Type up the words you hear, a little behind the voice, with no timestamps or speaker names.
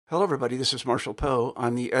Hello, everybody. This is Marshall Poe.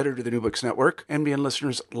 I'm the editor of the New Books Network. NBN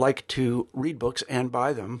listeners like to read books and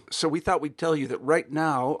buy them. So we thought we'd tell you that right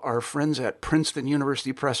now, our friends at Princeton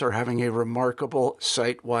University Press are having a remarkable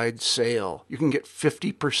site-wide sale. You can get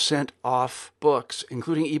 50% off books,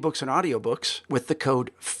 including ebooks and audiobooks, with the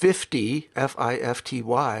code 50,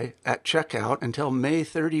 F-I-F-T-Y, at checkout until May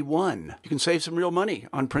 31. You can save some real money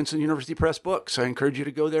on Princeton University Press books. I encourage you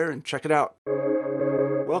to go there and check it out.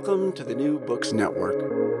 Welcome to the New Books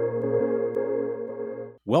Network.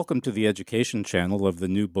 Welcome to the education channel of the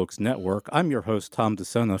New Books Network. I'm your host, Tom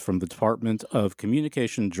DeSena, from the Department of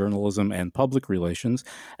Communication, Journalism, and Public Relations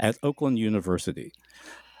at Oakland University.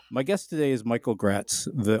 My guest today is Michael Gratz,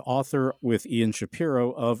 the author with Ian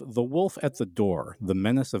Shapiro of The Wolf at the Door, The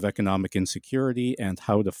Menace of Economic Insecurity and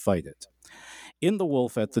How to Fight It. In The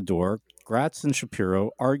Wolf at the Door, Gratz and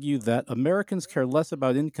Shapiro argue that Americans care less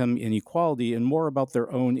about income inequality and more about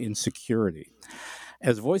their own insecurity.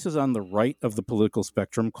 As voices on the right of the political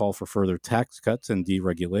spectrum call for further tax cuts and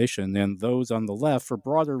deregulation, and those on the left for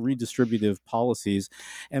broader redistributive policies,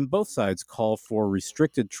 and both sides call for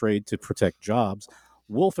restricted trade to protect jobs,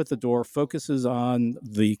 Wolf at the Door focuses on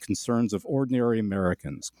the concerns of ordinary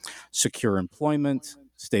Americans: secure employment,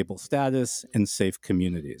 stable status, and safe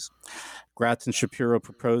communities. Gratz and Shapiro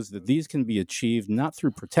propose that these can be achieved not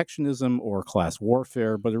through protectionism or class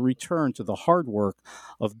warfare, but a return to the hard work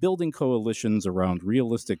of building coalitions around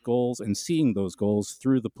realistic goals and seeing those goals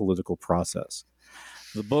through the political process.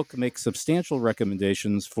 The book makes substantial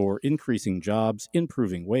recommendations for increasing jobs,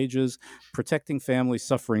 improving wages, protecting families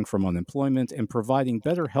suffering from unemployment, and providing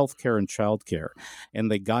better health care and child care,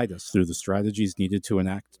 and they guide us through the strategies needed to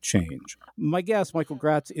enact change. My guest, Michael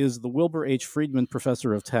Gratz, is the Wilbur H. Friedman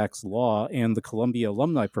Professor of Tax Law and the Columbia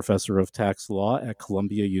Alumni Professor of Tax Law at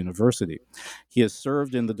Columbia University. He has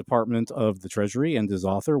served in the Department of the Treasury and is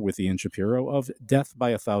author, with Ian Shapiro, of Death by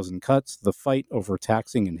a Thousand Cuts: The Fight Over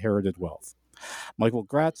Taxing Inherited Wealth. Michael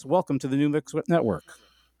Gratz, welcome to the New Books Network.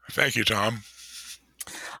 Thank you, Tom.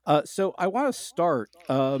 So I want to start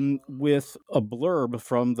with a blurb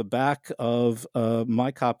from the back of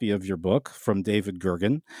my copy of your book from David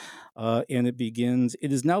Gergen. And it begins,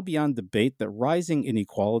 "It is now beyond debate that rising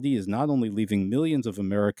inequality is not only leaving millions of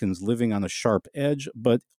Americans living on a sharp edge,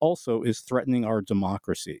 but also is threatening our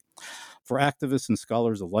democracy. For activists and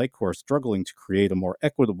scholars alike who are struggling to create a more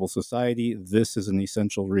equitable society, this is an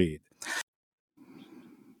essential read."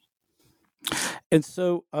 And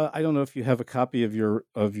so I don't know if you have a copy of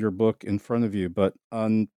your book in front of you, but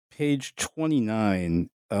on page 29,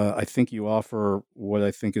 I think you offer what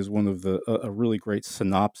I think is one of a really great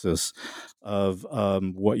synopsis of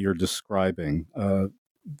what you're describing.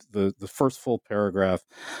 The first full paragraph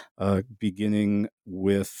beginning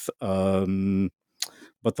with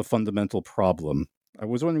 "but the fundamental problem." I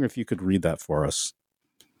was wondering if you could read that for us.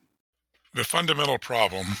 The fundamental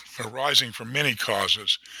problem, arising from many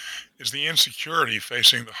causes, is the insecurity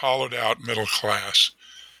facing the hollowed-out middle class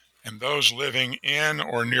and those living in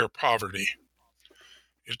or near poverty.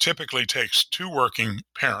 It typically takes two working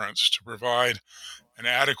parents to provide an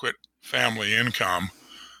adequate family income,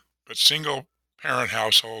 but single-parent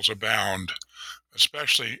households abound,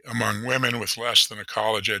 especially among women with less than a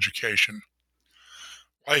college education.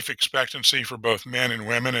 Life expectancy for both men and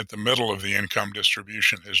women at the middle of the income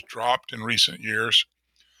distribution has dropped in recent years.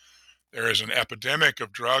 There is an epidemic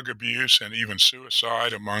of drug abuse and even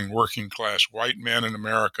suicide among working-class white men in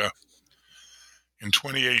America. In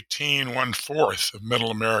 2018, 1/4 of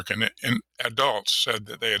middle American adults said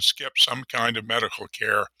that they had skipped some kind of medical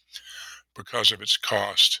care because of its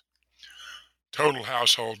cost. Total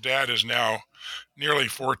household debt is now nearly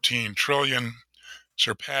 $14 trillion,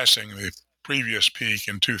 surpassing the previous peak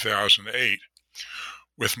in 2008,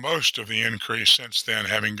 with most of the increase since then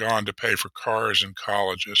having gone to pay for cars and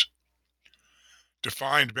colleges.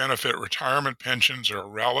 Defined benefit retirement pensions are a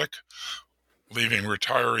relic, leaving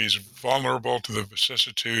retirees vulnerable to the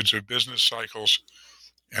vicissitudes of business cycles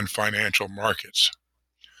and financial markets.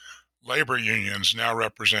 Labor unions now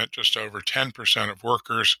represent just over 10% of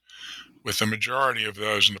workers, with the majority of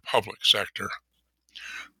those in the public sector.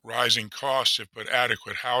 Rising costs have put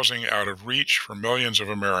adequate housing out of reach for millions of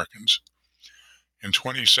Americans. In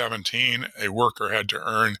 2017, a worker had to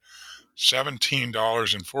earn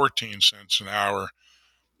 $17.14 an hour,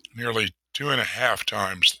 nearly 2.5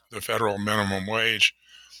 times the federal minimum wage,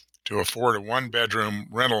 to afford a one-bedroom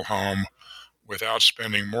rental home without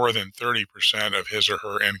spending more than 30% of his or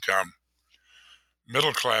her income.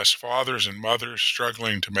 Middle-class fathers and mothers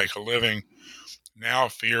struggling to make a living now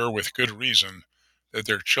fear, with good reason, that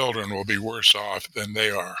their children will be worse off than they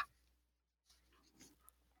are.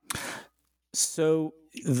 So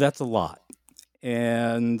that's a lot.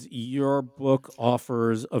 and your book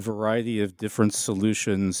offers a variety of different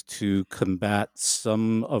solutions to combat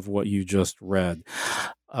some of what you just read.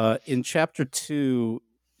 In chapter 2,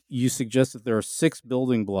 you suggest that there are 6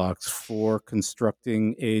 building blocks for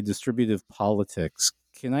constructing a distributive politics.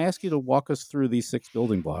 Can I ask you to walk us through these 6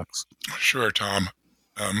 building blocks? Sure, Tom.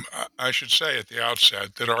 I should say at the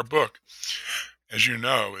outset that our book, as you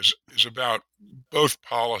know, is about both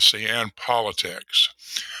policy and politics.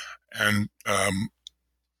 And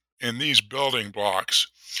in these building blocks,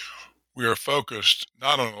 we are focused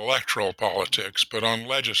not on electoral politics, but on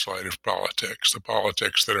legislative politics, the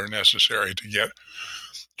politics that are necessary to get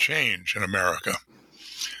change in America.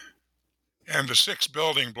 And the 6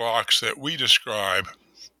 building blocks that we describe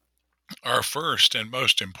are, first and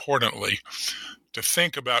most importantly, to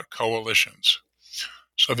think about coalitions.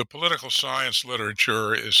 So the political science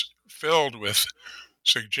literature is filled with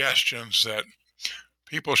suggestions that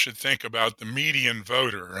people should think about the median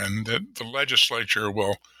voter, and that the legislature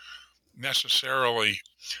will necessarily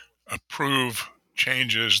approve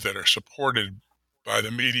changes that are supported by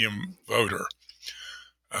the median voter.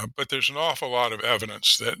 But there's an awful lot of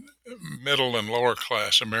evidence that middle and lower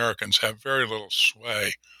class Americans have very little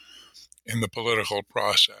sway in the political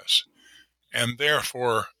process. And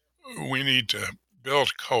therefore, we need to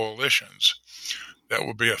build coalitions that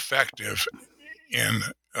will be effective in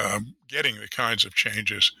getting the kinds of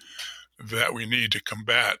changes that we need to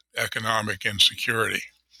combat economic insecurity.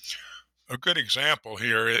 A good example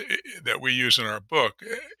here that we use in our book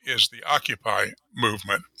is the Occupy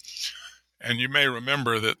movement. And you may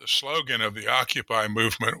remember that the slogan of the Occupy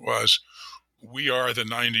movement was, "We are the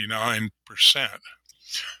 99%.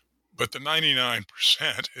 But the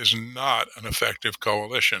 99% is not an effective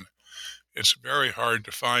coalition. It's very hard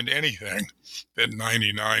to find anything that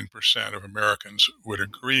 99% of Americans would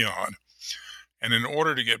agree on. And in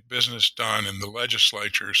order to get business done in the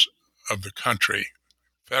legislatures of the country,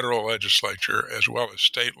 federal legislature as well as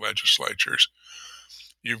state legislatures,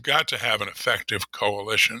 you've got to have an effective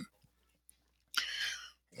coalition.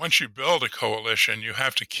 Once you build a coalition, you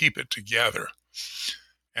have to keep it together.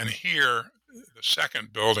 And here, the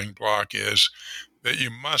second building block is that you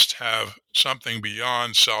must have something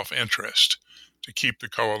beyond self-interest to keep the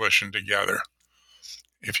coalition together.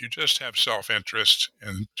 If you just have self-interest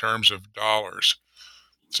in terms of dollars,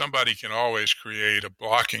 somebody can always create a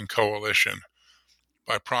blocking coalition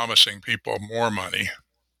by promising people more money.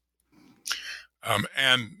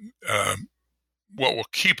 What will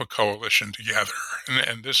keep a coalition together,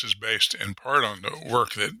 and this is based in part on the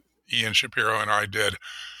work that Ian Shapiro and I did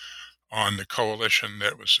on the coalition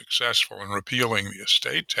that was successful in repealing the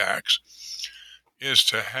estate tax, is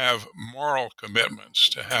to have moral commitments,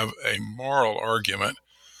 to have a moral argument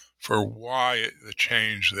for why the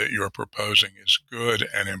change that you're proposing is good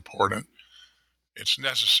and important. It's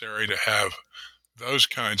necessary to have those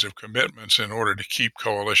kinds of commitments in order to keep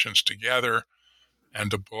coalitions together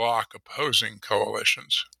and to block opposing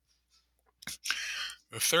coalitions.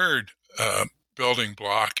 The third building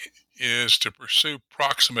block is to pursue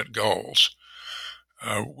proximate goals.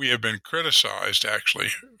 We have been criticized, actually,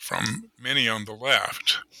 from many on the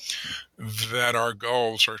left, that our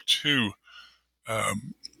goals are too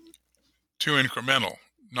incremental,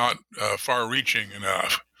 not far-reaching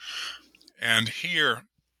enough. And here,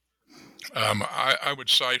 I would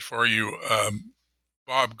cite for you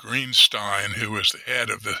Bob Greenstein, who is the head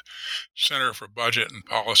of the Center for Budget and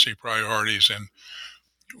Policy Priorities and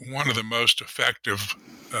one of the most effective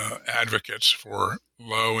advocates for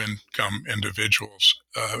low-income individuals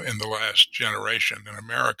in the last generation in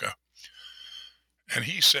America. And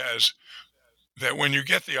he says that when you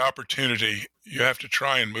get the opportunity, you have to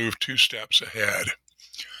try and move 2 steps ahead.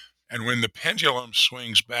 And when the pendulum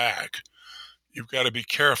swings back, you've got to be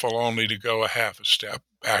careful only to go a half a step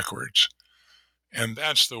backwards. And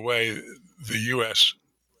that's the way the U.S.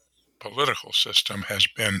 political system has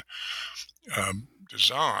been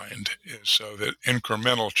designed, is so that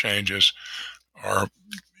incremental changes are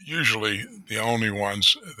usually the only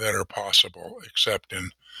ones that are possible, except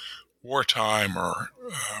in wartime or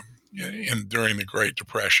during the Great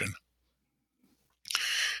Depression.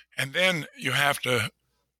 And then you have to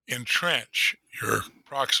entrench your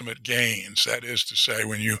proximate gains. That is to say,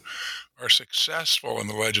 when you are successful in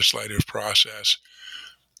the legislative process,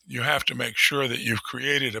 you have to make sure that you've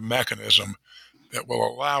created a mechanism that will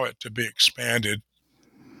allow it to be expanded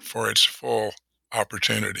for its full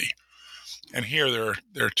opportunity. And here there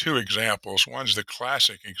are 2 examples. One's the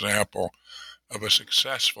classic example of a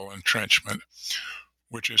successful entrenchment,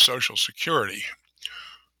 which is Social Security.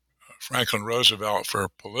 Franklin Roosevelt, for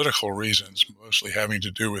political reasons, mostly having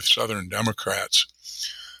to do with Southern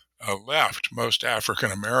Democrats, left most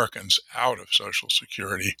African Americans out of Social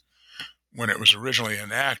Security when it was originally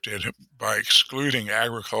enacted by excluding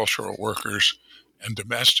agricultural workers and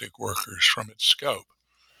domestic workers from its scope.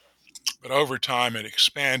 But over time, it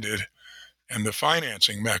expanded, and the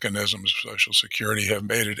financing mechanisms of Social Security have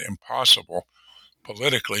made it impossible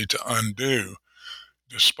politically to undo,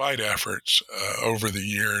 despite efforts over the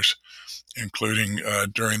years, including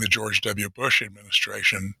during the George W. Bush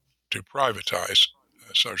administration, to privatize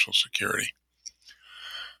Social Security.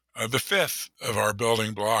 The fifth of our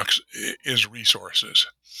building blocks is resources.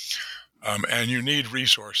 And you need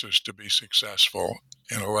resources to be successful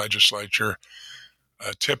in a legislature.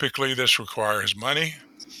 Typically, this requires money,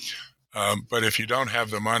 but if you don't have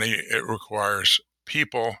the money, it requires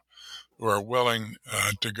people who are willing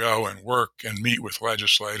to go and work and meet with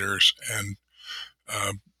legislators and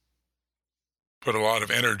put a lot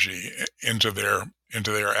of energy into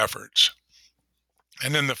their efforts.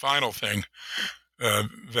 And then the final thing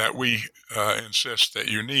that we insist that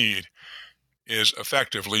you need is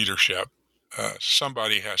effective leadership.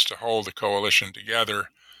 Somebody has to hold the coalition together,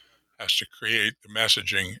 has to create the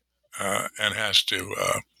messaging, and has to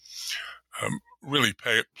really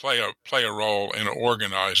play a role in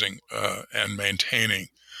organizing and maintaining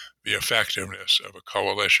the effectiveness of a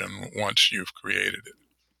coalition once you've created it.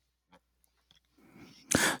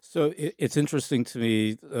 So it's interesting to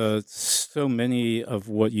me, so many of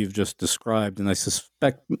what you've just described, and I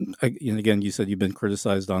suspect, and again, you said you've been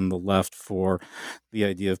criticized on the left for the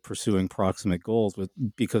idea of pursuing proximate goals, but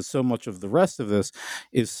because so much of the rest of this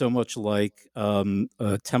is so much like a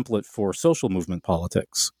template for social movement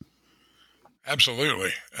politics.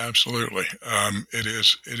 Absolutely. It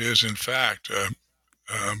is in fact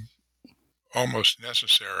almost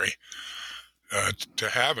necessary to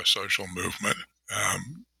have a social movement.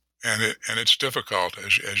 And it's difficult,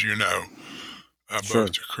 as you know, Sure.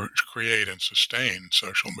 both to create and sustain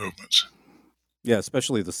social movements. Yeah,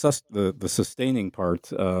 especially the sustaining part.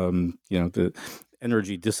 The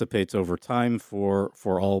energy dissipates over time for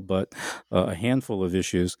all but a handful of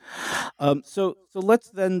issues. So let's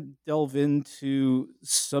then delve into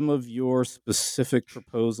some of your specific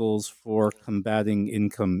proposals for combating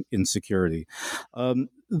income insecurity.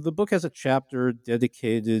 The book has a chapter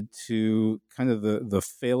dedicated to kind of the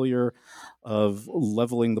failure of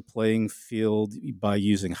leveling the playing field by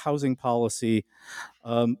using housing policy,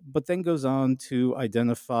 but then goes on to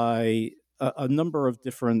identify a number of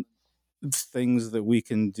different things that we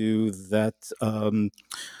can do that,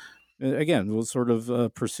 again, will sort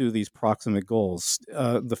of pursue these proximate goals.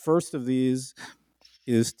 The first of these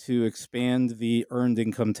is to expand the earned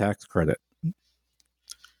income tax credit.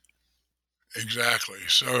 Exactly.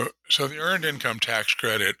 So the earned income tax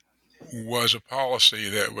credit was a policy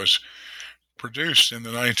that was produced in the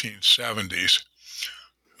 1970s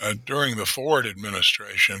during the Ford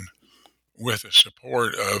administration with the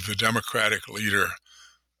support of the Democratic leader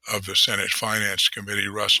of the Senate Finance Committee,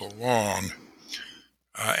 Russell Long.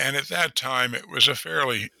 And at that time, it was a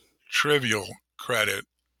fairly trivial credit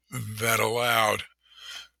that allowed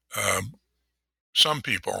some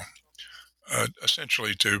people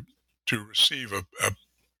essentially to receive a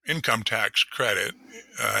income tax credit,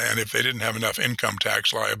 and if they didn't have enough income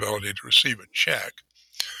tax liability to receive a check,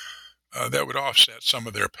 that would offset some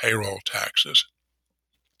of their payroll taxes.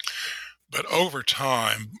 But over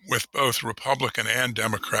time, with both Republican and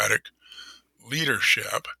Democratic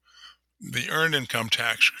leadership, the earned income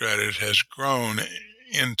tax credit has grown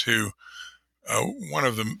into one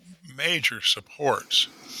of the major supports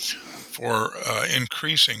for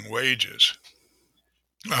increasing wages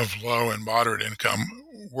of low and moderate income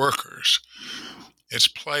workers. It's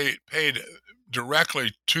paid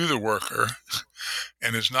directly to the worker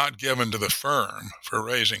and is not given to the firm for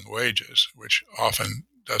raising wages, which often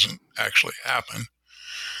doesn't actually happen.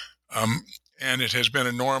 And it has been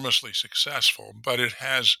enormously successful, but it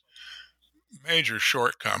has major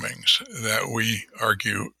shortcomings that we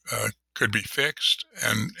argue could be fixed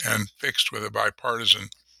and fixed with bipartisan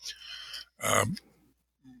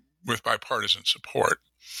support.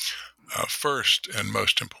 First and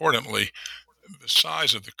most importantly, the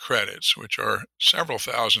size of the credits, which are several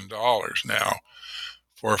 $1,000s now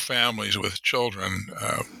for families with children,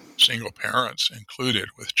 single parents included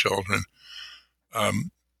with children, are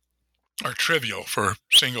trivial for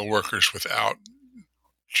single workers without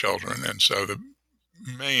children. And so the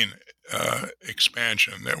main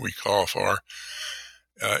expansion that we call for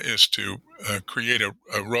is to create a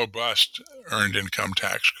robust earned income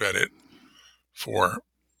tax credit for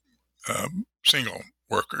single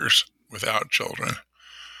workers without children.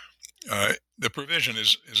 The provision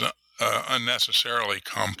is unnecessarily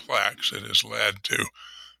complex. It has led to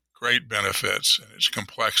great benefits in its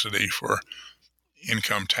complexity for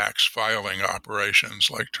income tax filing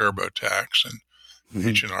operations like TurboTax and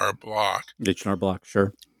H&R Block. H&R Block,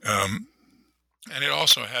 sure. And it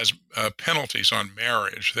also has penalties on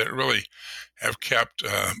marriage that really have kept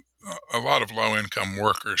a lot of low-income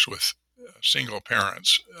workers with single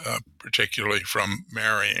parents, particularly from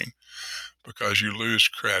marrying, because you lose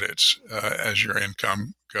credits as your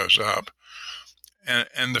income goes up.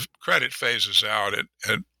 And the credit phases out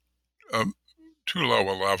at too low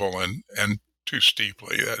a level and too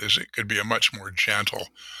steeply. That is, it could be a much more gentle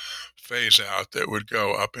phase out that would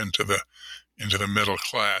go up into the middle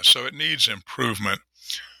class. So it needs improvement,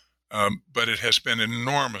 but it has been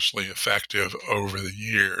enormously effective over the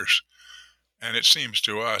years. And it seems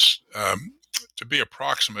to us to be a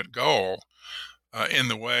proximate goal in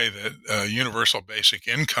the way that universal basic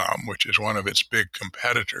income, which is one of its big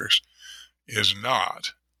competitors, is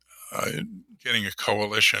not. Getting a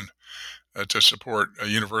coalition to support a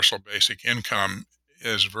universal basic income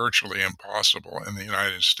is virtually impossible in the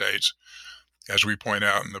United States. As we point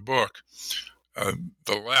out in the book,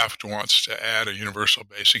 the left wants to add a universal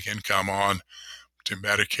basic income on to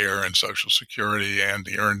Medicare and Social Security and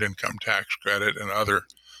the Earned Income Tax Credit and other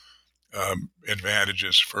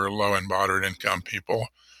advantages for low and moderate income people.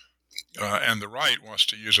 And the right wants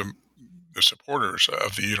to use the supporters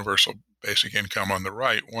of the universal basic income on the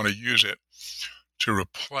right want to use it to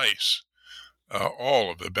replace all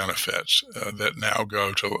of the benefits that now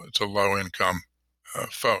go to low-income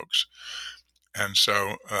folks. And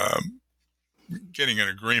so getting an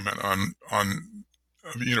agreement on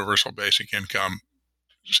universal basic income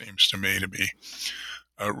seems to me to be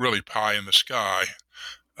really pie in the sky,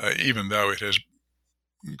 even though it has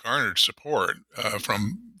garnered support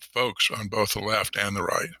from folks on both the left and the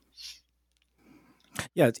right.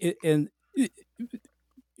 Yeah,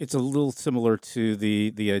 it's a little similar to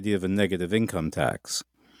the idea of a negative income tax.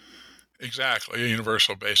 Exactly. A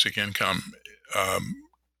universal basic income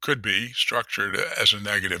could be structured as a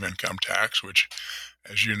negative income tax, which,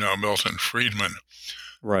 as you know, Milton Friedman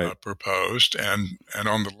proposed. And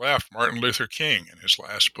on the left, Martin Luther King, in his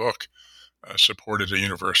last book, supported a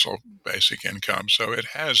universal basic income. So it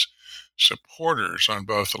has supporters on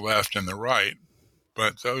both the left and the right,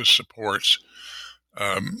 but those supports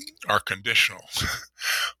are conditional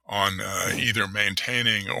on either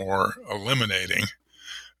maintaining or eliminating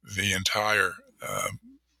the entire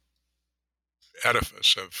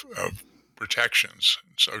edifice of protections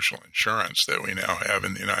and social insurance that we now have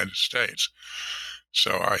in the United States.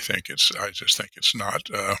 So I just think it's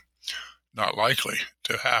not likely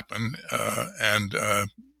to happen, and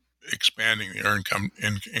expanding the earned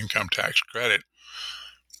income tax credit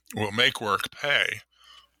will make work pay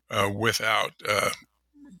without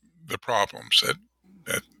the problems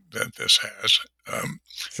that this has,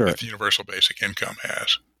 that the universal basic income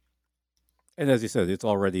has. And as you said, it's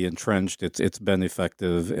already entrenched. It's been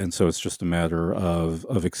effective, and so it's just a matter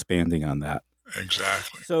of expanding on that.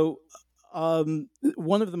 Exactly. So,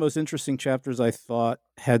 one of the most interesting chapters I thought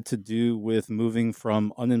had to do with moving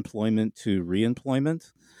from unemployment to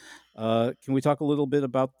reemployment. Can we talk a little bit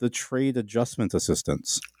about the trade adjustment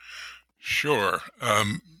assistance? Sure.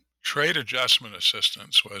 Trade adjustment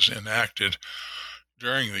assistance was enacted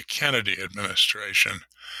during the Kennedy administration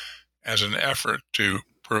as an effort to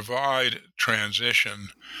provide transition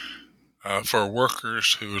for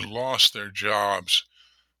workers who lost their jobs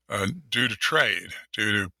due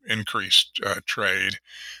to increased trade.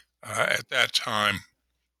 At that time,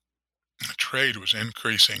 trade was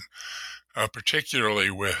increasing,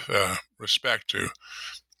 particularly with respect to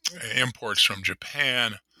imports from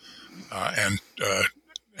Japan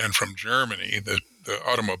and from Germany. The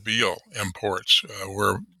automobile imports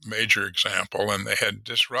were a major example, and they had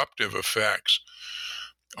disruptive effects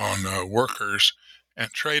on workers.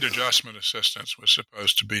 And trade adjustment assistance was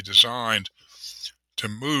supposed to be designed to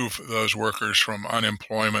move those workers from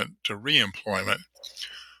unemployment to reemployment.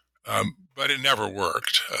 But it never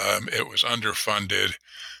worked. It was underfunded.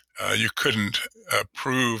 You couldn't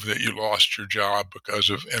prove that you lost your job because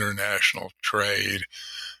of international trade.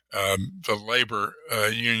 The labor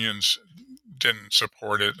unions didn't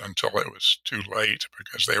support it until it was too late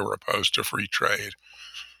because they were opposed to free trade.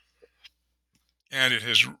 And it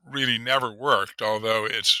has really never worked, although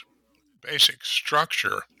its basic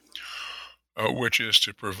structure, which is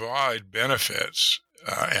to provide benefits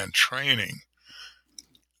and training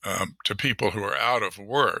to people who are out of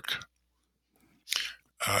work,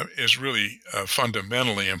 is really a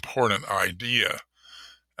fundamentally important idea.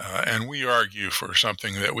 And we argue for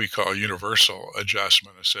something that we call universal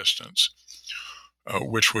adjustment assistance,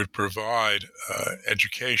 which would provide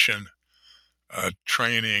education,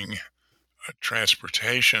 training,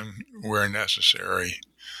 transportation where necessary,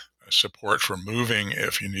 support for moving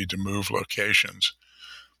if you need to move locations,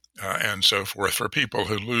 and so forth for people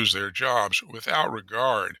who lose their jobs without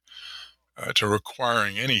regard to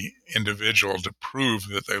requiring any individual to prove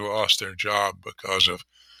that they lost their job because of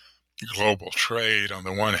global trade on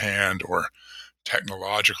the one hand or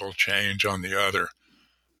technological change on the other.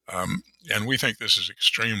 And we think this is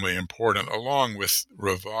extremely important, along with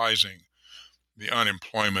revising the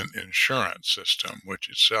unemployment insurance system, which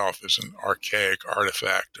itself is an archaic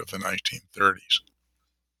artifact of the 1930s.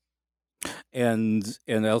 And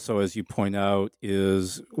also, as you point out,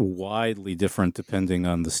 is widely different depending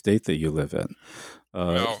on the state that you live in.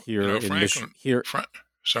 Here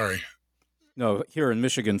in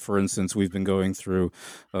Michigan, for instance, we've been going through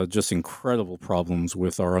just incredible problems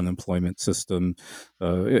with our unemployment system,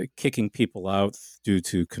 kicking people out due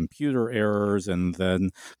to computer errors and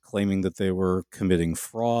then claiming that they were committing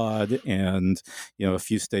fraud. And, a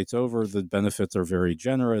few states over, the benefits are very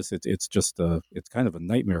generous. It's kind of a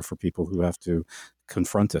nightmare for people who have to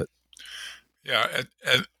confront it. Yeah.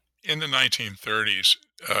 In the 1930s,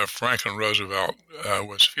 Franklin Roosevelt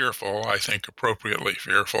was fearful, I think appropriately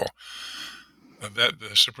fearful, that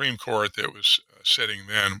the Supreme Court that was sitting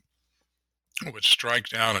then would strike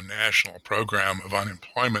down a national program of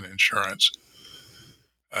unemployment insurance,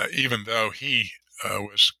 even though he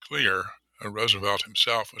was clear, Roosevelt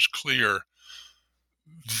himself was clear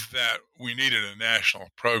that we needed a national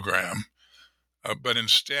program. But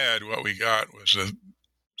instead, what we got was a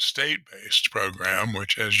state-based program,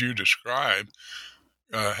 which, as you described,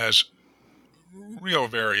 has real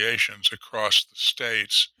variations across the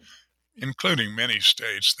states, including many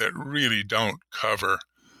states that really don't cover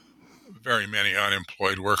very many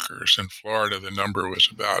unemployed workers. In Florida, the number was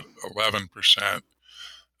about 11%.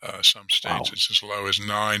 Some states it's as low as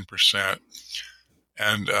 9%.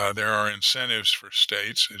 And there are incentives for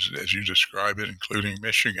states, as you describe it, including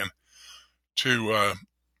Michigan, to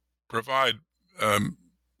provide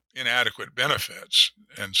inadequate benefits.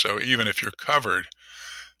 And so even if you're covered,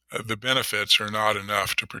 the benefits are not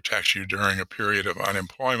enough to protect you during a period of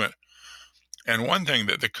unemployment. And one thing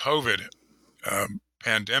that the COVID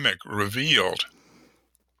pandemic revealed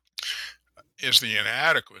is the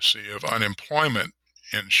inadequacy of unemployment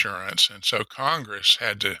insurance. And so Congress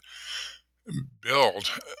had to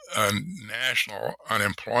build a national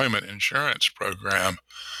unemployment insurance program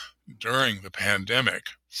during the pandemic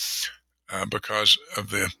because of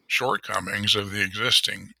the shortcomings of the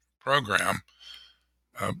existing program.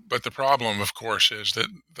 But the problem, of course, is that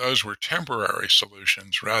those were temporary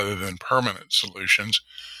solutions rather than permanent solutions.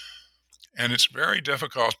 And it's very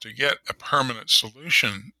difficult to get a permanent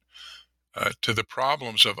solution to the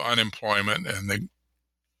problems of unemployment and the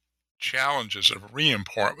challenges of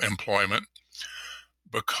re-employment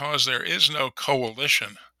because there is no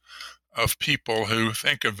coalition of people who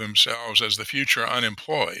think of themselves as the future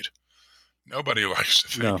unemployed. Nobody likes to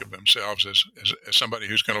think of themselves as somebody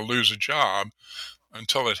who's going to lose a job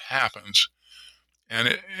until it happens.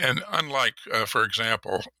 And unlike, for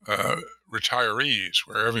example, retirees,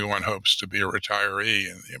 where everyone hopes to be a retiree,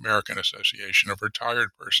 and the American Association of Retired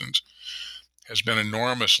Persons has been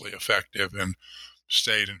enormously effective in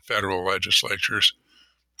state and federal legislatures,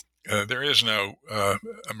 there is no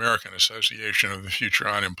American Association of the Future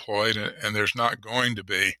Unemployed, and there's not going to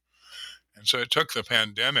be. And so it took the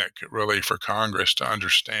pandemic really for Congress to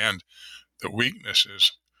understand the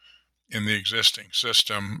weaknesses in the existing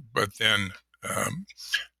system, but then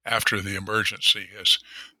after the emergency has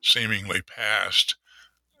seemingly passed,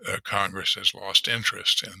 Congress has lost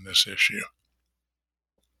interest in this issue.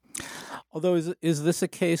 Although, is this a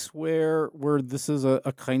case where this is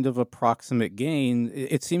a kind of approximate gain?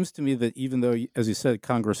 It seems to me that even though, as you said,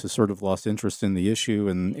 Congress has sort of lost interest in the issue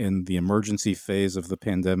and the emergency phase of the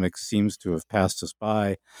pandemic seems to have passed us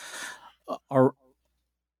by,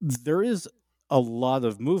 there is a lot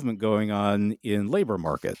of movement going on in labor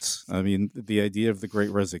markets. I mean, the idea of the Great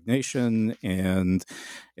Resignation and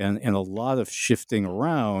a lot of shifting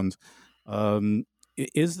around.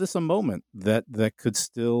 Is this a moment that could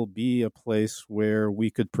still be a place where we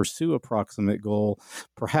could pursue a proximate goal,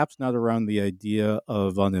 perhaps not around the idea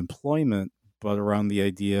of unemployment, but around the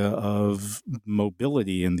idea of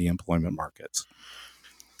mobility in the employment markets?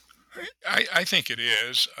 I think it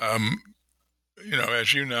is.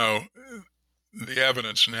 As you know, the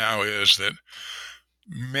evidence now is that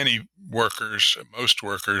most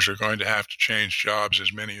workers are going to have to change jobs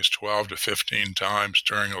as many as 12 to 15 times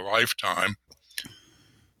during a lifetime.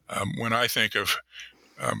 When I think of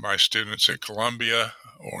my students at Columbia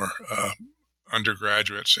or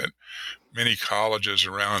undergraduates at many colleges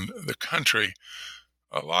around the country,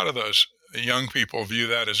 a lot of those young people view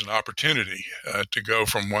that as an opportunity to go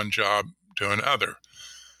from one job to another.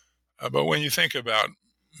 But when you think about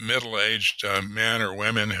middle-aged men or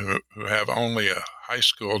women who have only a high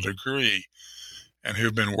school degree and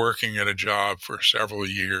who've been working at a job for several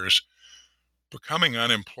years, becoming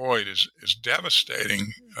unemployed is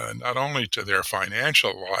devastating, not only to their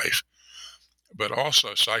financial life, but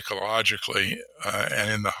also psychologically and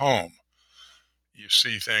in the home. You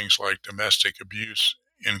see things like domestic abuse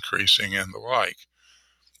increasing and the like.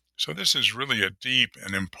 So this is really a deep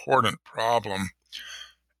and important problem.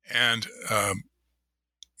 And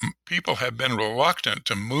people have been reluctant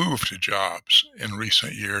to move to jobs in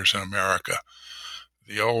recent years in America.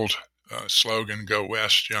 The old slogan, "Go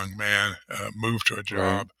West, young man, move to a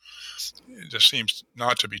job," It just seems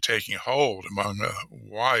not to be taking hold among a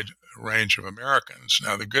wide range of Americans.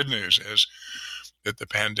 Now, the good news is that the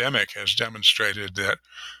pandemic has demonstrated that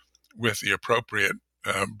with the appropriate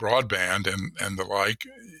broadband and the like,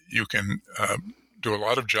 you can do a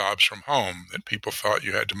lot of jobs from home that people thought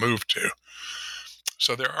you had to move to.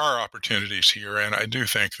 So there are opportunities here, and I do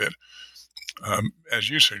think that, as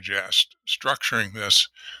you suggest, structuring this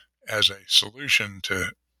as a solution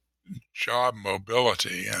to job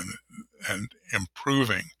mobility and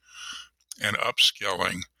improving and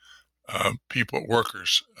upskilling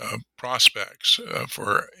workers' prospects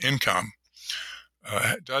for income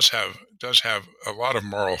does have a lot of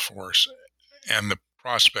moral force, and the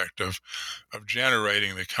prospect of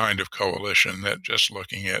generating the kind of coalition that just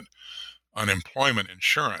looking at unemployment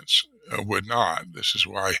insurance would not. This is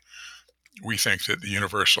why we think that the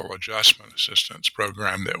Universal Adjustment Assistance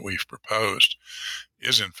Program that we've proposed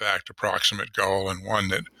is in fact a proximate goal, and one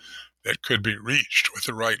that could be reached with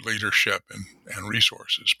the right leadership and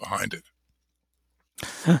resources behind it.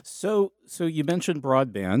 So you mentioned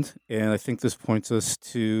broadband, and I think this points us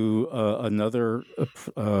to another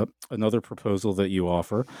proposal that you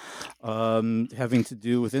offer, having to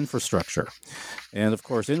do with infrastructure. And of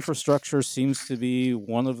course, infrastructure seems to be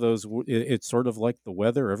one of those. It's sort of like the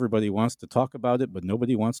weather; everybody wants to talk about it, but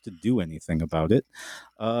nobody wants to do anything about it.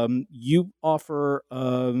 You offer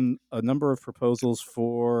a number of proposals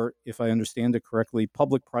for, if I understand it correctly,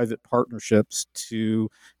 public-private partnerships to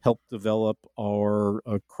help develop our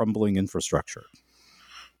crumbling infrastructure.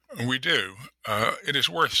 We do. It is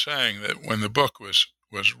worth saying that when the book was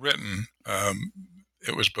written,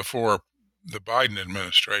 it was before the Biden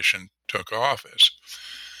administration took office,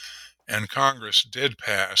 and Congress did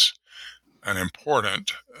pass an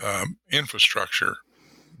important infrastructure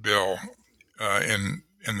bill in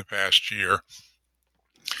the past year.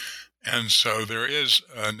 And so there is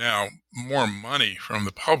now more money from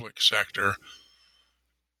the public sector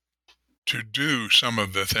to do some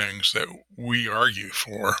of the things that we argue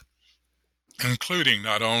for, including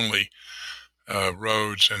not only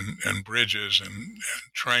roads and bridges and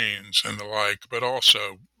trains and the like, but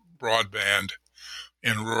also broadband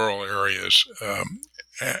in rural areas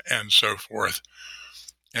and so forth.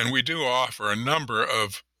 And we do offer a number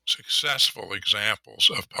of successful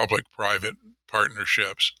examples of public-private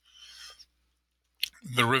partnerships.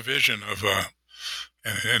 The revision of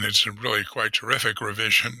and it's a really quite terrific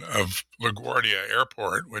revision of LaGuardia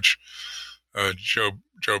Airport, which Joe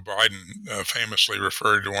Biden famously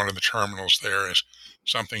referred to one of the terminals there as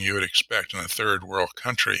something you would expect in a third world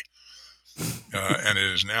country. And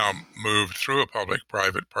it is now moved through a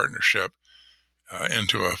public-private partnership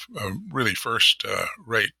into a really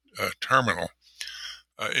first-rate terminal,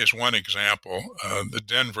 is one example. The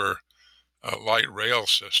Denver light rail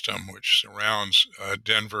system, which surrounds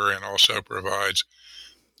Denver and also provides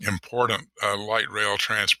important light rail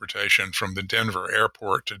transportation from the Denver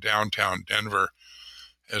airport to downtown Denver,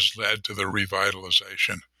 has led to the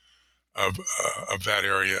revitalization of that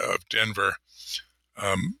area of Denver.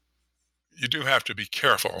 You do have to be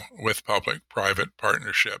careful with public-private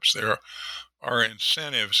partnerships. There are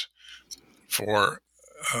incentives for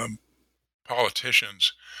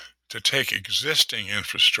politicians to take existing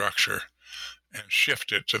infrastructure and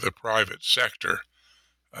shift it to the private sector.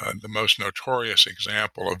 The most notorious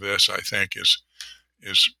example of this, I think,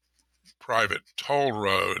 is private toll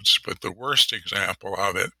roads, but the worst example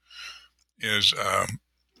of it is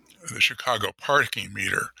the Chicago parking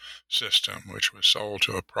meter system, which was sold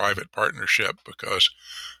to a private partnership because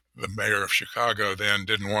the mayor of Chicago then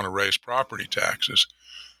didn't want to raise property taxes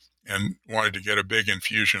and wanted to get a big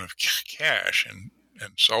infusion of cash and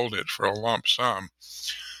sold it for a lump sum,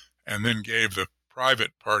 and then gave the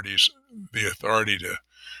private parties the authority to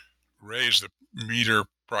raise the meter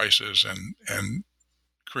prices and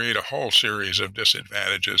create a whole series of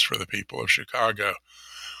disadvantages for the people of Chicago.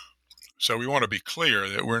 So we want to be clear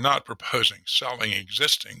that we're not proposing selling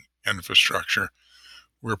existing infrastructure.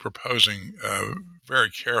 We're proposing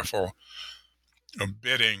very careful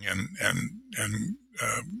bidding and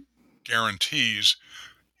guarantees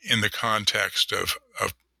in the context of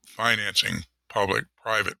financing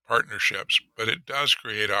public-private partnerships, but it does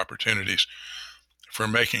create opportunities for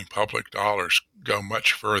making public dollars go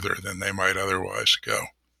much further than they might otherwise go.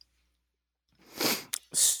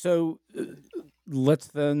 So let's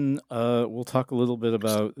then, we'll talk a little bit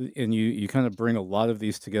about, and you kind of bring a lot of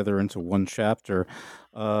these together into one chapter,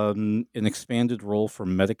 an expanded role for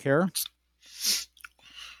Medicare.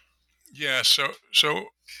 Yeah, so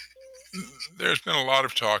there's been a lot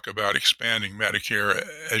of talk about expanding Medicare.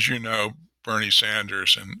 As you know, Bernie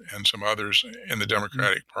Sanders and some others in the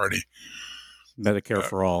Democratic Party, Medicare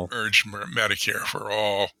for all, urged Medicare for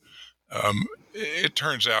all. It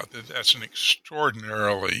turns out that that's an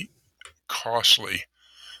extraordinarily costly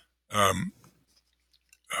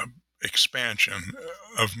expansion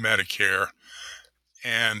of Medicare,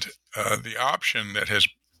 and the option that has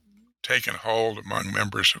taken hold among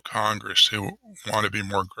members of Congress who want to be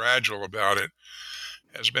more gradual about it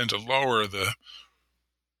has been to lower the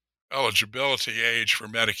eligibility age for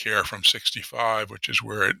Medicare from 65, which is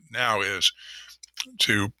where it now is,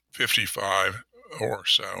 to 55 or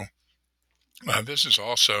so. This is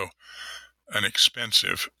also an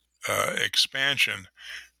expensive expansion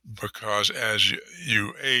because as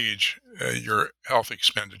you age, your health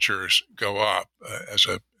expenditures go up as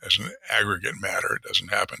an aggregate matter. It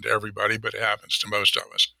doesn't happen to everybody, but it happens to most of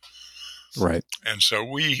us. Right. And so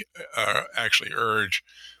we actually urge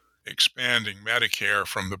expanding Medicare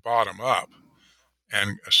from the bottom up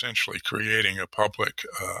and essentially creating a public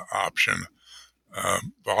option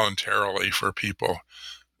voluntarily for people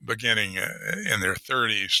beginning in their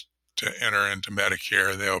 30s to enter into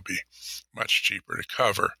Medicare. They'll be much cheaper to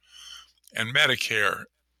cover. And Medicare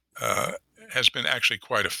has been actually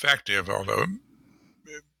quite effective, although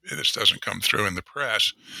this doesn't come through in the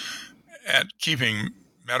press, at keeping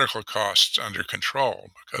medical costs under control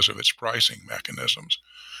because of its pricing mechanisms.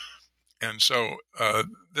 And so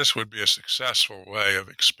this would be a successful way of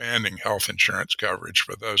expanding health insurance coverage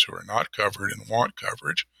for those who are not covered and want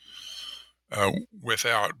coverage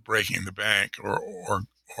without breaking the bank or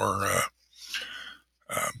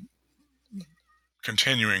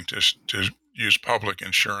continuing to use public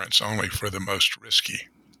insurance only for the most risky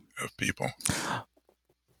of people.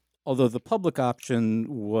 Although the public option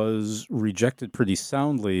was rejected pretty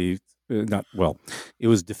soundly, it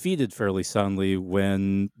was defeated fairly soundly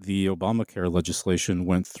when the Obamacare legislation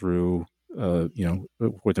went through,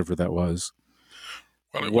 whatever that was.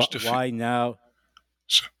 Well, it was why now?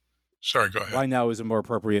 Sorry, go ahead. Why now is a more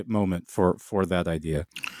appropriate moment for that idea?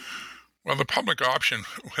 Well, the public option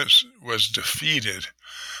was defeated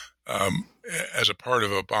as a part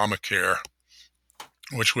of Obamacare,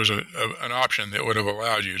 which was an option that would have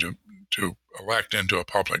allowed you to elect into a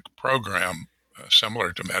public program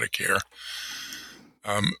similar to Medicare.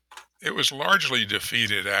 It was largely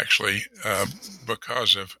defeated, actually,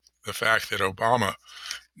 because of the fact that Obama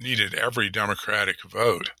needed every Democratic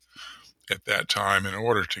vote at that time in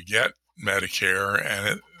order to get Medicare. And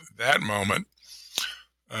at that moment,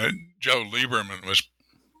 Joe Lieberman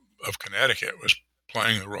of Connecticut was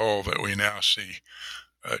playing the role that we now see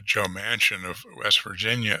Joe Manchin of West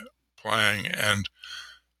Virginia playing, and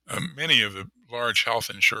many of the large health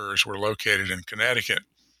insurers were located in Connecticut.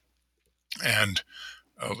 And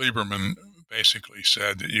Lieberman basically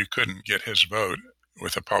said that you couldn't get his vote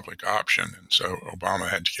with a public option, and so Obama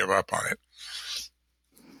had to give up on it.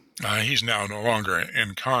 He's now no longer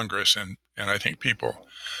in Congress, and I think people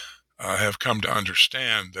have come to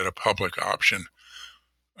understand that a public option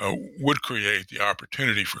would create the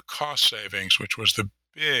opportunity for cost savings, which was the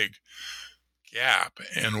big gap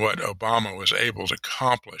in what Obama was able to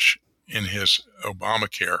accomplish in his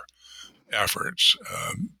Obamacare efforts.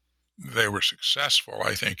 They were successful,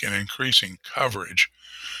 I think, in increasing coverage,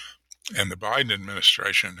 and the Biden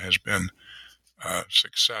administration has been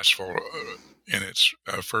successful in its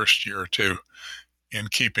first year or two in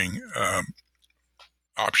keeping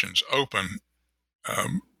options open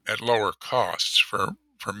at lower costs for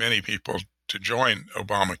many people to join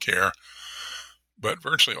Obamacare. But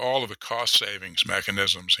virtually all of the cost savings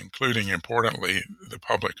mechanisms, including, importantly, the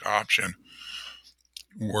public option,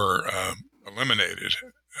 were eliminated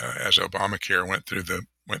as Obamacare went through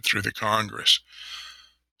the Congress.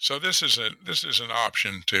 So this is an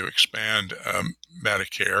option to expand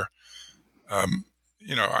Medicare.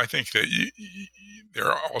 I think that there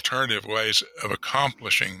are alternative ways of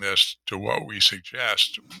accomplishing this to what we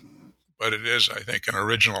suggest, but it is, I think, an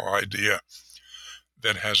original idea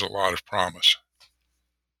that has a lot of promise.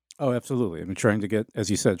 Oh, absolutely. I mean, trying to get,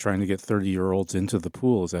 as you said, trying to get 30-year-olds into the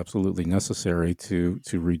pool is absolutely necessary to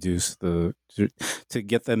reduce to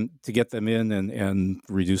get them in and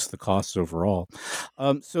reduce the costs overall.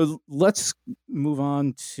 So let's move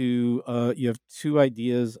on to you have two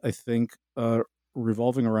ideas, I think,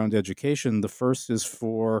 revolving around education. The first is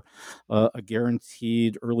for a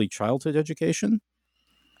guaranteed early childhood education.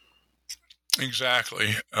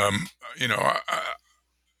 Exactly.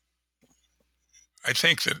 I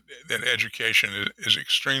think that education is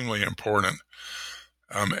extremely important,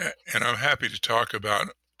 and I'm happy to talk about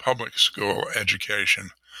public school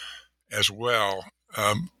education as well.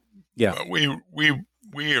 Yeah. We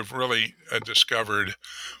have really discovered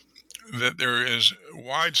that there is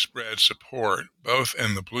widespread support, both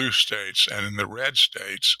in the blue states and in the red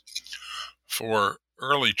states, for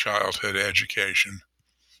early childhood education.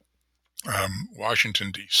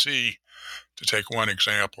 Washington, D.C., to take one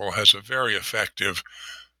example, has a very effective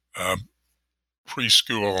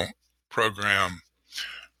preschool program,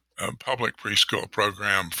 public preschool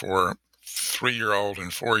program for 3-year-old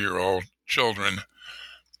and 4-year-old children.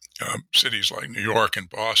 Cities like New York and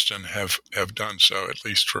Boston have done so, at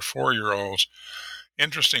least for 4-year-olds.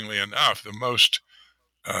 Interestingly enough, the most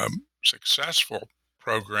successful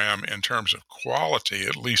program in terms of quality,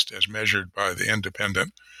 at least as measured by the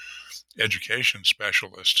independent education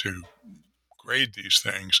specialists who grade these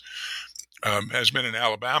things, has been in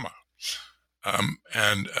Alabama.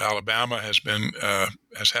 And Alabama has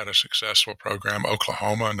had a successful program.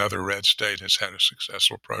 Oklahoma, another red state, has had a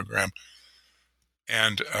successful program.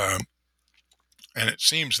 And it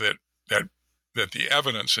seems that the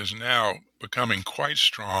evidence is now becoming quite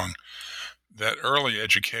strong that early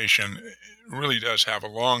education really does have a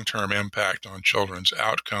long-term impact on children's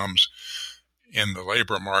outcomes in the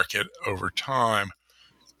labor market over time,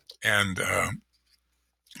 and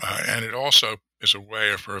it also is a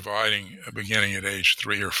way of providing, beginning at age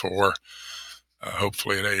 3 or 4,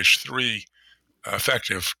 hopefully at age 3,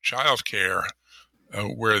 effective child care,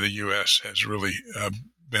 where the U.S. has really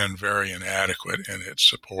been very inadequate in its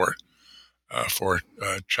support for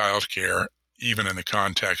child care, even in the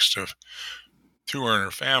context of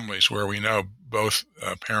two-earner families, where we know both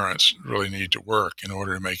parents really need to work in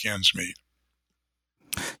order to make ends meet.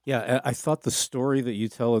 Yeah, I thought the story that you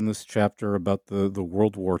tell in this chapter about the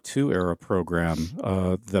World War II era program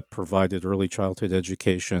that provided early childhood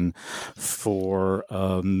education for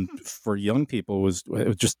young people was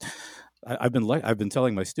just. I've been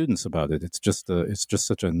telling my students about it. It's just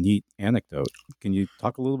such a neat anecdote. Can you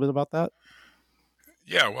talk a little bit about that?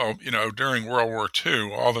 Yeah, well, during World War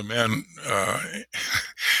II, all the men,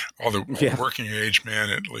 all the working age men,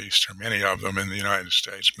 at least, or many of them in the United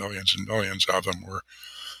States, millions and millions of them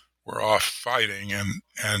were off fighting, and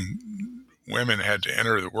women had to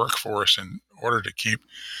enter the workforce in order to keep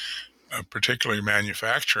particularly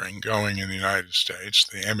manufacturing going in the United States.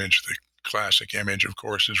 The classic image, of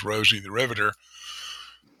course, is Rosie the Riveter,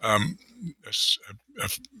 a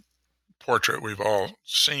portrait we've all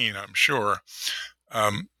seen, I'm sure.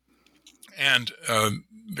 And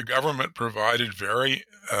the government provided very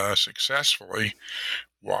successfully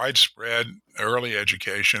widespread early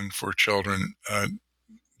education for children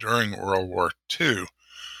during World War II.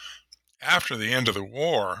 After the end of the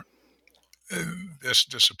war, this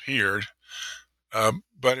disappeared.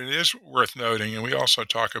 But it is worth noting, and we also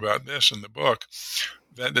talk about this in the book,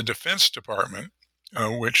 that the Defense Department,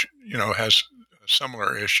 which has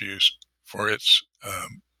similar issues for its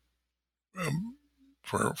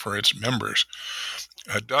for its members,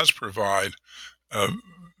 does provide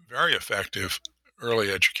very effective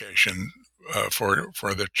early education for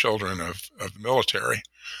the children of the military.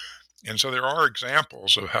 And so there are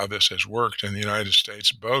examples of how this has worked in the United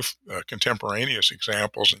States, both contemporaneous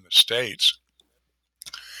examples in the states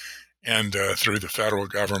and through the federal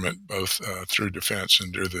government, both through defense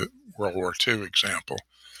and through the World War II example.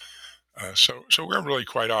 So we're really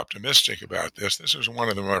quite optimistic about this. This is one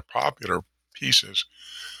of the more popular pieces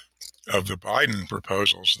of the Biden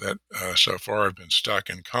proposals that so far have been stuck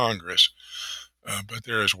in Congress, but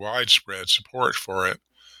there is widespread support for it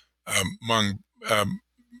among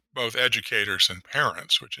both educators and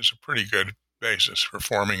parents, which is a pretty good basis for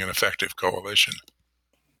forming an effective coalition.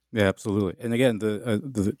 Yeah, absolutely. And again,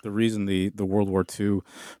 the reason the World War II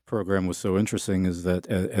program was so interesting is that,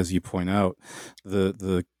 as you point out,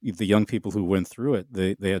 the young people who went through it,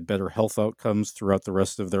 they had better health outcomes throughout the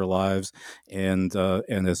rest of their lives, and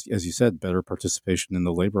as you said, better participation in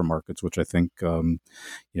the labor markets, which I think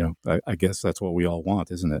I guess that's what we all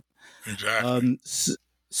want, isn't it? Exactly.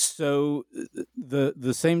 So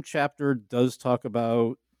the same chapter does talk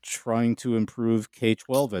about trying to improve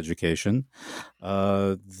K-12 education.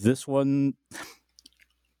 This one,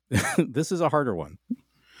 this is a harder one.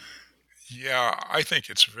 Yeah, I think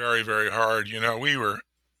it's very, very hard.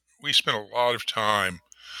 We spent a lot of time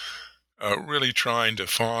really trying to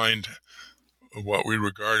find what we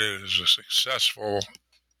regarded as a successful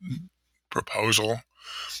proposal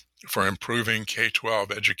for improving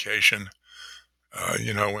K-12 education.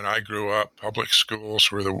 When I grew up, public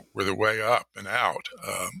schools were the way up and out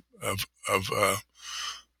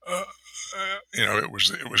it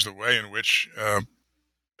was the way in which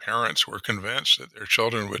parents were convinced that their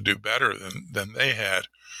children would do better than they had.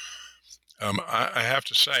 I have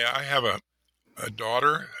to say, I have a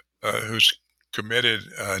daughter who's committed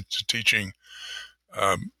to teaching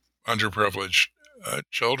underprivileged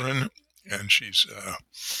children, and she's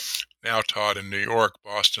now taught in New York,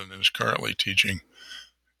 Boston, and is currently teaching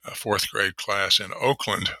a fourth grade class in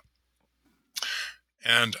Oakland.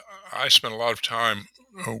 And I spent a lot of time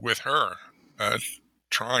with her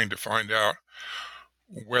trying to find out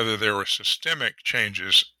whether there were systemic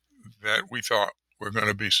changes that we thought were going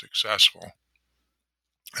to be successful.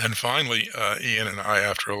 And finally, Ian and I,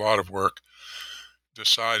 after a lot of work,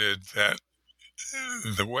 decided that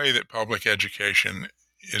the way that public education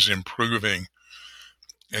is improving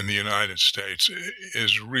in the United States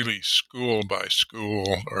is really school by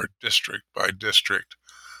school or district by district.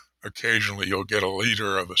 Occasionally, you'll get a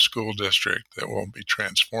leader of a school district that will be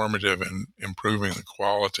transformative in improving the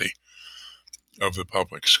quality of the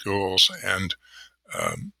public schools. And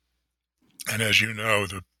as you know,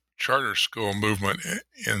 the charter school movement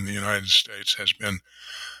in the United States has been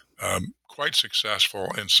quite successful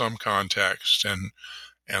in some contexts and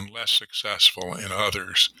less successful in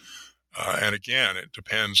others. And again, it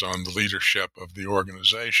depends on the leadership of the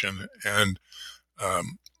organization. And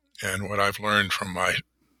what I've learned from my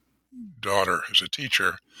daughter as a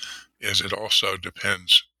teacher is it also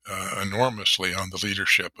depends enormously on the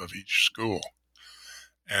leadership of each school.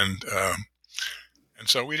 And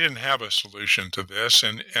so we didn't have a solution to this.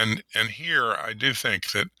 And here I do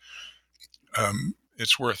think that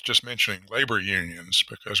it's worth just mentioning labor unions,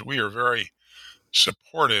 because we are very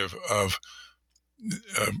supportive of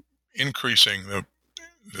increasing the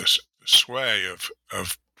sway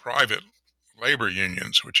of private labor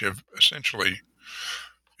unions, which have essentially,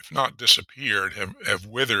 if not disappeared, have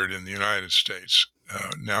withered in the United States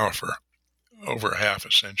now for over half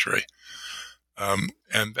a century.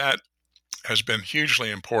 And that has been hugely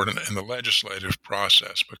important in the legislative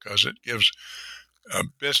process because it gives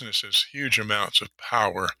businesses huge amounts of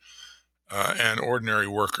power and ordinary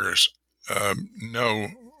workers no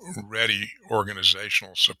ready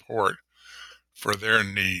organizational support for their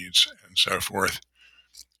needs and so forth.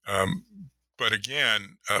 But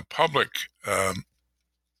again, public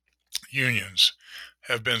unions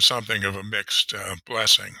have been something of a mixed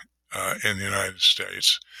blessing in the United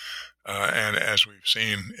States. And as we've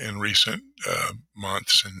seen in recent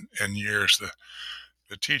months and years,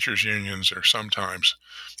 the teachers' unions are sometimes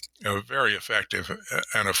very effective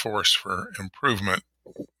and a force for improvement,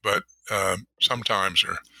 but sometimes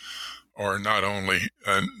are not only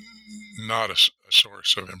not a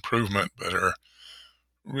source of improvement, but are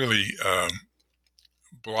really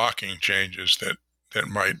blocking changes that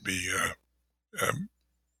might be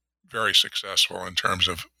very successful in terms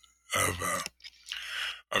of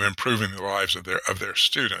improving the lives of their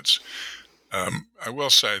students. I will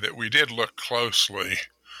say that we did look closely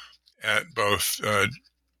at both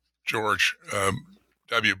George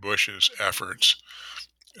W. Bush's efforts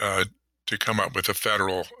to come up with a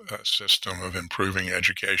federal system of improving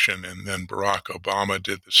education, and then Barack Obama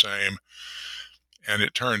did the same. And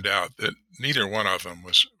it turned out that neither one of them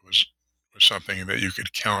was something that you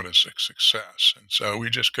could count as a success. And so we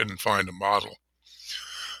just couldn't find a model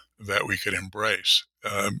that we could embrace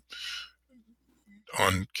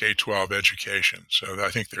on K-12 education. So I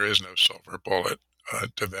think there is no silver bullet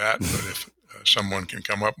to that, but if someone can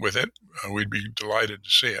come up with it, we'd be delighted to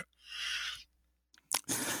see it.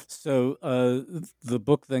 So the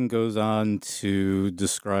book then goes on to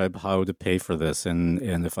describe how to pay for this.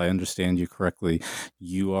 And if I understand you correctly,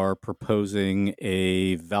 you are proposing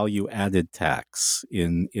a value-added tax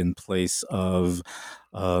in place of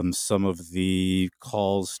some of the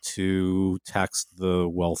calls to tax the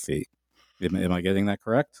wealthy. Am I getting that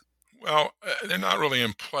correct? Well, they're not really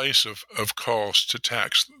in place of calls to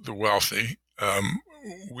tax the wealthy.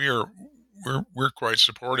 We're quite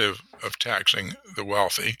supportive of taxing the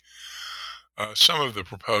wealthy. Some of the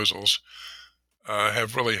proposals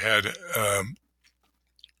have really had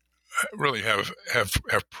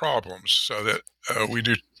have problems. So that we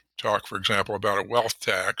do talk, for example, about a wealth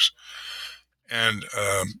tax, And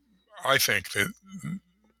I think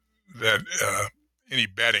that any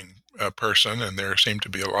betting person, and there seem to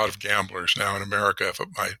be a lot of gamblers now in America, if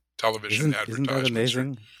my television Isn't that advertisements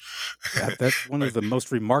amazing? That's one of the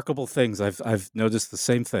most remarkable things. I've noticed the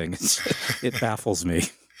same thing. It baffles me.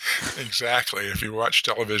 Exactly. If you watch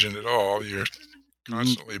television at all, you're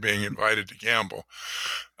constantly being invited to gamble.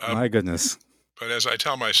 My goodness. But as I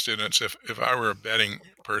tell my students, if I were a betting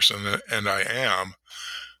person, and I am,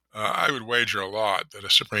 I would wager a lot that the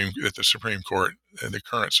Supreme Court, the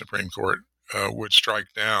current Supreme Court, would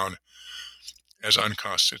strike down as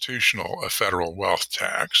unconstitutional a federal wealth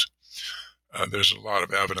tax. There's a lot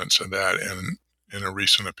of evidence of that in a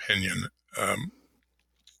recent opinion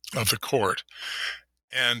of the court,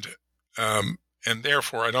 and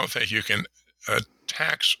therefore I don't think you can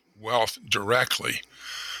tax wealth directly.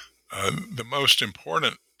 The most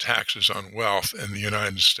important taxes on wealth in the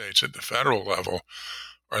United States at the federal level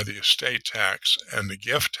are the estate tax and the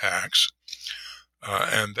gift tax,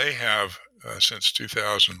 and they have since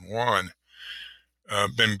 2001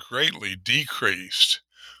 been greatly decreased,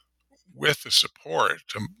 with the support,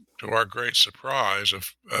 to our great surprise,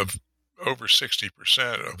 of over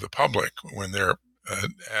 60% of the public when they're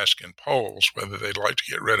asked in polls whether they'd like to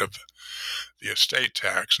get rid of the estate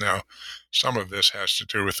tax. Now, some of this has to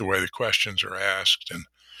do with the way the questions are asked,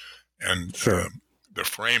 and Sure. The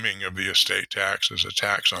framing of the estate tax as a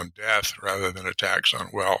tax on death rather than a tax on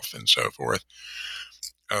wealth, and so forth.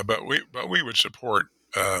 But we would support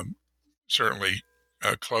certainly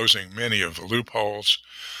closing many of the loopholes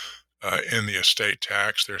in the estate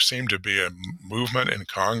tax. There seemed to be a movement in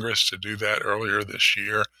Congress to do that earlier this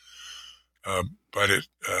year, but it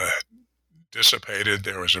dissipated.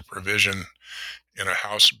 There was a provision in a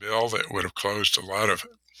House bill that would have closed a lot of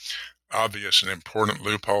obvious and important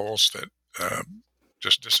loopholes that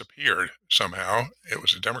just disappeared somehow. It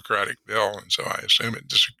was a Democratic bill, and so I assume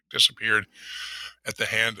it disappeared at the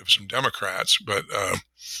hand of some Democrats. But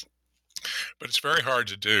it's very hard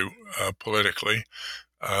to do politically.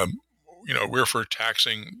 We're for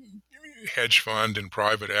taxing hedge fund and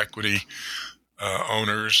private equity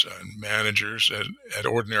owners and managers at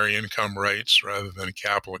ordinary income rates rather than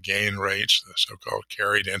capital gain rates, the so-called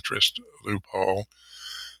carried interest loophole.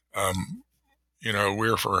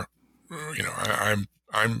 We're for,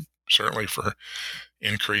 I'm certainly for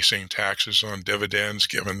increasing taxes on dividends,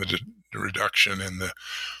 given the reduction in the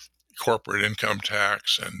corporate income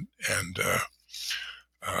tax and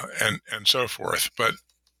so forth. But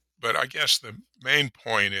I guess the main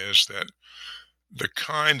point is that the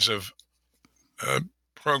kinds of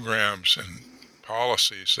programs and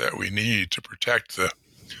policies that we need to protect the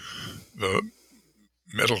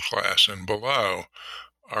middle class and below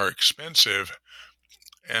are expensive,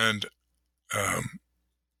 and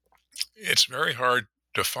it's very hard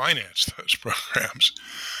to finance those programs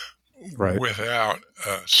without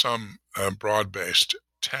some broad-based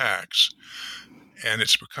tax. And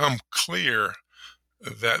it's become clear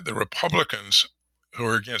that the Republicans, who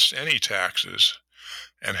are against any taxes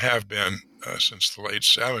and have been since the late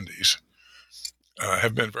 70s,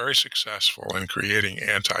 have been very successful in creating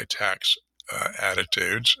anti-tax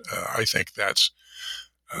attitudes. I think that's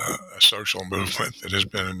a social movement that has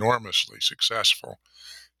been enormously successful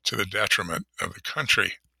to the detriment of the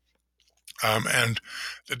country. And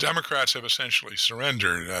the Democrats have essentially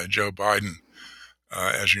surrendered. Joe Biden,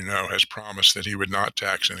 as you know, has promised that he would not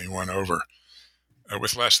tax anyone over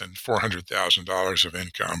with less than $400,000 of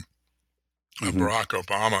income. Barack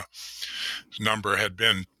Obama's number had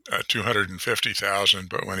been 250,000,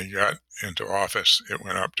 but when he got into office, it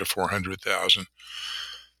went up to 400,000.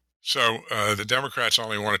 So the Democrats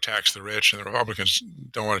only want to tax the rich, and the Republicans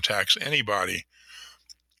don't want to tax anybody.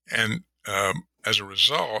 And as a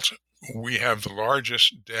result, we have the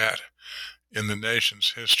largest debt in the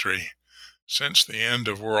nation's history since the end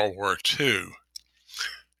of World War II.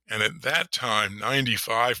 And at that time,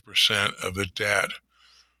 95% of the debt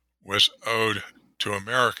was owed to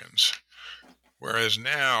Americans, whereas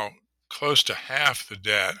now close to half the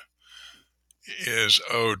debt is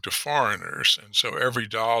owed to foreigners. And so every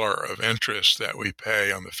dollar of interest that we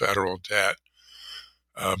pay on the federal debt,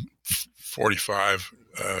 45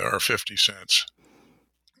 or 50 cents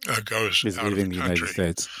goes is out of leaving the the country.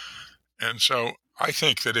 United States. And so I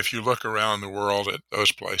think that if you look around the world at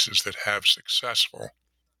those places that have successful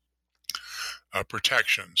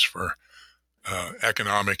protections for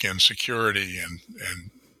economic insecurity and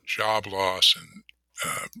job loss and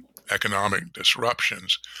economic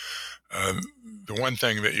disruptions, the one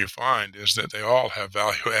thing that you find is that they all have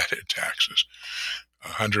value-added taxes.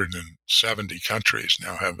 170 countries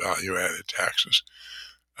now have value-added taxes.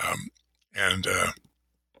 And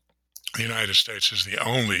the United States is the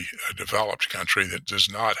only developed country that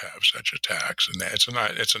does not have such a tax, and it's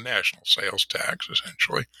a national sales tax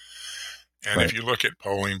essentially. And Right. if you look at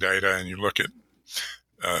polling data and you look at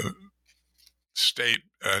state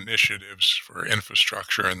initiatives for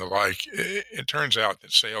infrastructure and the like, it turns out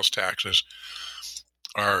that sales taxes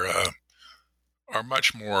are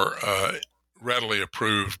much more readily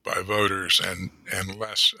approved by voters and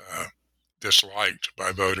less disliked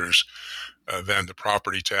by voters than the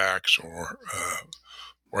property tax or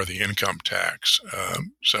the income tax.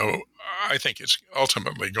 So I think it's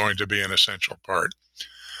ultimately going to be an essential part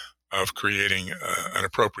of creating an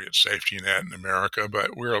appropriate safety net in America,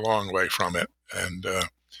 but we're a long way from it. And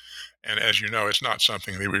as you know, it's not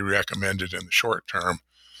something that we recommended in the short term,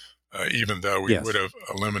 even though we Yes. would have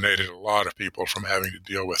eliminated a lot of people from having to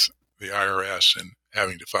deal with the IRS and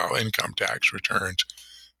having to file income tax returns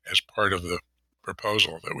as part of the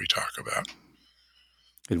proposal that we talk about.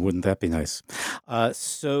 And wouldn't that be nice?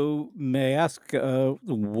 So may I ask,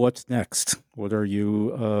 what's next? What are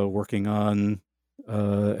you working on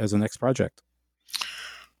as a next project?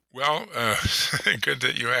 Well, good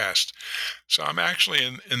that you asked. So I'm actually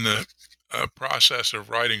in the process of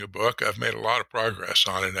writing a book. I've made a lot of progress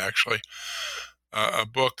on it, actually. A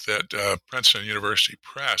book that Princeton University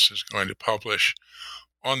Press is going to publish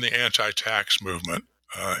on the anti-tax movement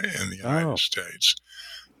in the United States,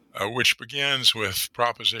 which begins with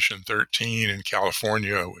Proposition 13 in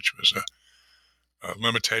California, which was a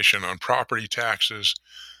limitation on property taxes,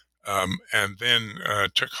 and then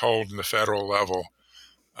took hold in the federal level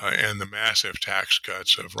and the massive tax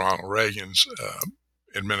cuts of Ronald Reagan's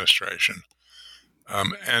administration,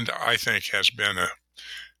 and I think has been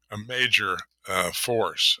a major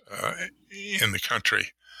force in the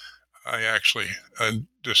country. I actually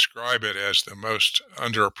describe it as the most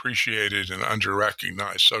underappreciated and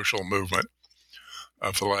underrecognized social movement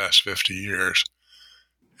of the last 50 years.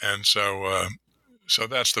 And so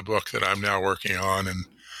that's the book that I'm now working on, and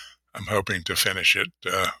I'm hoping to finish it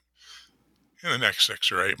in the next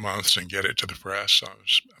 6 or 8 months and get it to the press.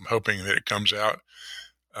 I'm hoping that it comes out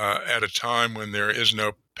at a time when there is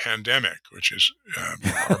no pandemic, which is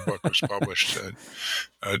our book was published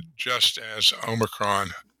just as Omicron,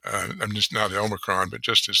 just not Omicron, but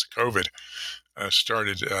just as the COVID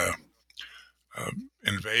started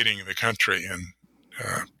invading the country. And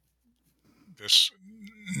this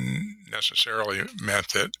necessarily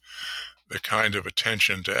meant that the kind of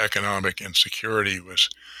attention to economic insecurity was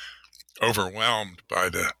overwhelmed by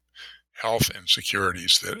the health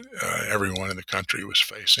insecurities that everyone in the country was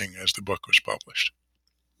facing as the book was published.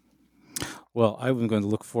 Well, I'm going to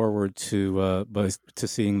look forward to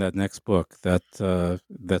seeing that next book.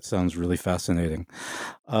 That sounds really fascinating.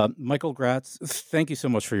 Michael Gratz, thank you so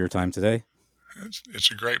much for your time today.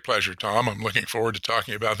 It's a great pleasure, Tom. I'm looking forward to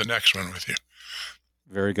talking about the next one with you.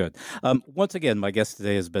 Very good. Once again, my guest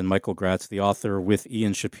today has been Michael Gratz, the author with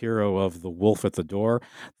Ian Shapiro of The Wolf at the Door,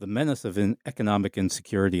 The Menace of Economic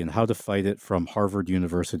Insecurity and How to Fight It from Harvard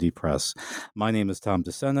University Press. My name is Tom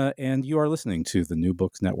DeSena, and you are listening to the New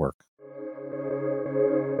Books Network.